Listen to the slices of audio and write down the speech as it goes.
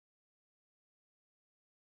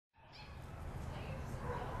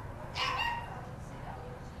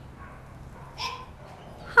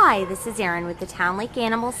Hi, this is Erin with the TLAC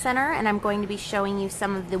Animal Center, and I'm going to be showing you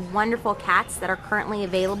some of the wonderful cats that are currently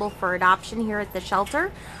available for adoption here at the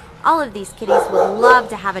shelter. All of these kitties would love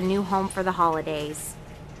to have a new home for the holidays.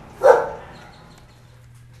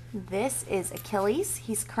 This is Achilles.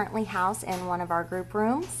 He's currently housed in one of our group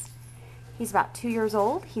rooms. He's about 2 years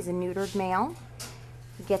old. He's a neutered male.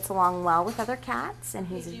 He gets along well with other cats, and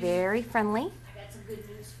he's very friendly.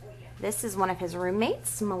 This is one of his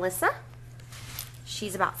roommates, Melissa.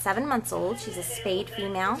 She's about 7 months old. She's a spayed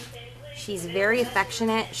female. She's very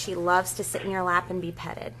affectionate. She loves to sit in your lap and be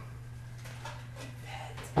petted.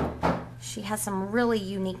 She has some really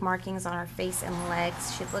unique markings on her face and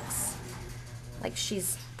legs. She looks like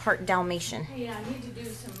she's part Dalmatian. Hey, I need to do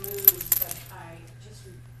some moves, but I just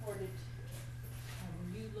reported.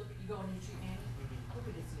 You go into Annie. Look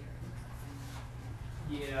at his ear.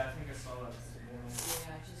 Yeah, I think I saw that this morning.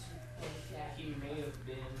 Yeah, I just reported that. He may have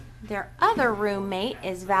been. Their other roommate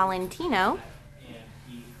is Valentino. And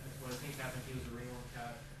what I think happened, he was a renal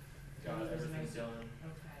cat, got everything done,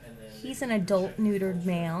 and then He's an adult neutered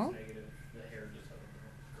male. negative, the hair just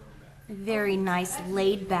hasn't grown back. Very nice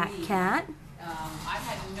laid-back cat. I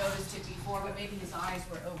hadn't noticed it before, but maybe his eyes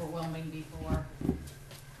were overwhelming before.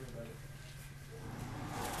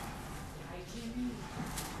 Hi, Jimmy.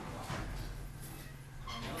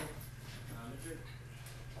 I know. I'm a jerk.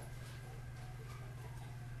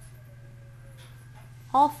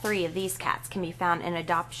 All three of these cats can be found in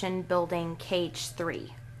Adoption Building Cage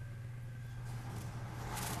 3.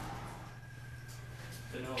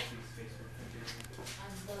 Penelope's Facebook picture. I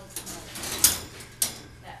love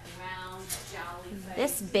that round, jolly face.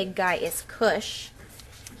 This big guy is Kush.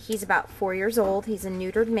 He's about 4 years old. He's a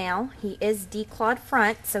neutered male. He is declawed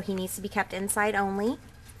front, so he needs to be kept inside only.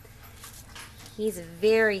 He's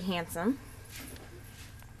very handsome.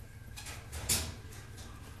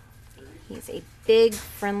 He's a big,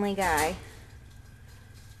 friendly guy.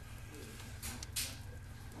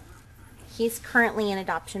 He's currently in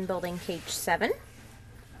Adoption Building Cage 7.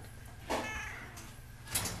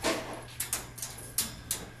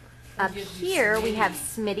 Up here we have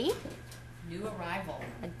Smitty, New arrival.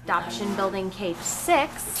 Adoption Building Cage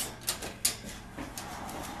 6.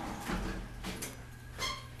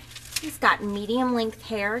 He's got medium length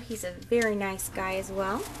hair. He's a very nice guy as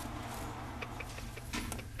well.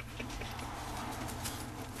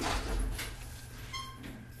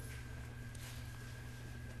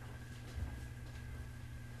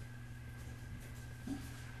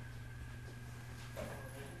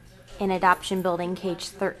 In Adoption Building Cage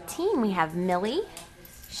 13, we have Millie.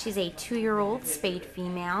 She's a 2-year-old spayed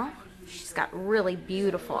female. She's got really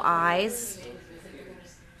beautiful eyes. I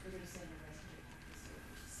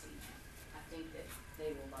think that they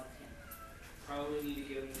will love him. Probably need to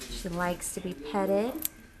get him to. She likes to be petted.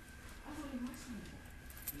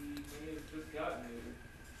 He may have just gotten neutered.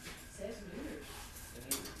 Says neutered. And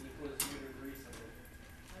he was neutered recently.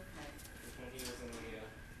 Okay. Just when he was in the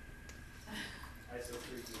ISO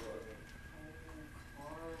 3 department.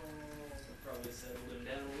 So probably settled him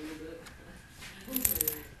down a little bit. He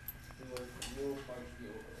was real funky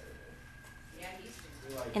over there. Yeah, he's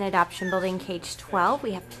We like In Adoption Building Cage 12,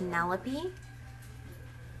 we have Penelope.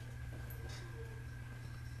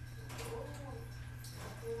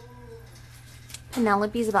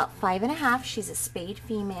 Penelope's about 5.5. She's a spayed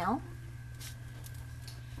female.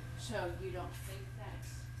 So you don't think that's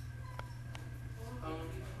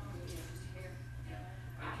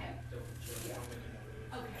I have double check. I'll make a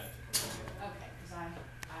note of it. okay, because I'm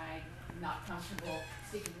not comfortable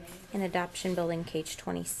speaking names. In Adoption Building Cage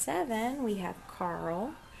 27, we have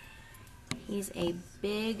Carl. He's a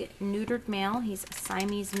big neutered male. He's a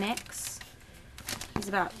Siamese mix. He's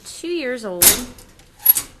about 2 years old.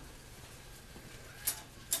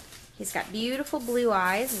 He's got beautiful blue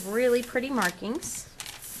eyes, really pretty markings.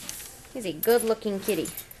 He's a good-looking kitty.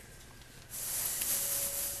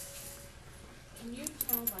 Can you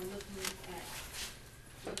tell by looking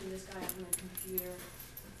this guy up on the computer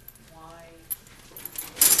why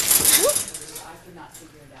I could not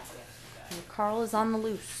figure it out yesterday? And Carl is on the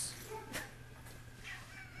loose.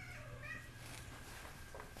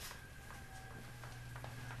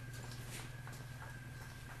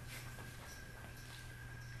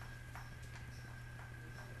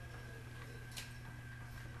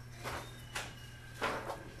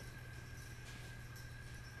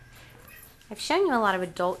 I've shown you a lot of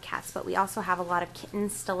adult cats, but we also have a lot of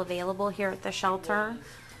kittens still available here at the shelter.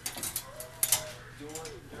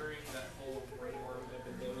 During that whole ringworm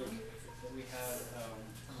epidemic, we had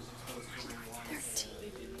was exposed to ringworm, and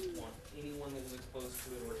they didn't want anyone that was exposed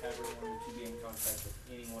to it or had ringworm to be in contact with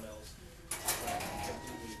anyone else.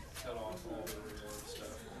 Completely cut off all the ringworm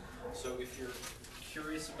stuff. So if you're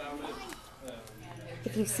curious about it,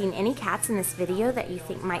 If you've seen any cats in this video that you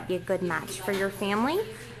think might be a good match for your family,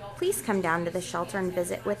 please come down to the shelter and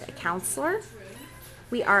visit with a counselor.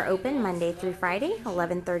 We are open Monday through Friday,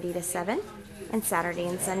 11:30 to 7, and Saturday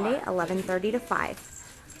and Sunday, 11:30 to 5.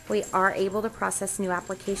 We are able to process new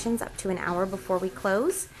applications up to an hour before we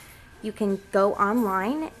close. You can go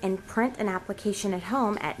online and print an application at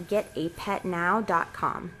home at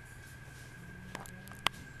getapetnow.com.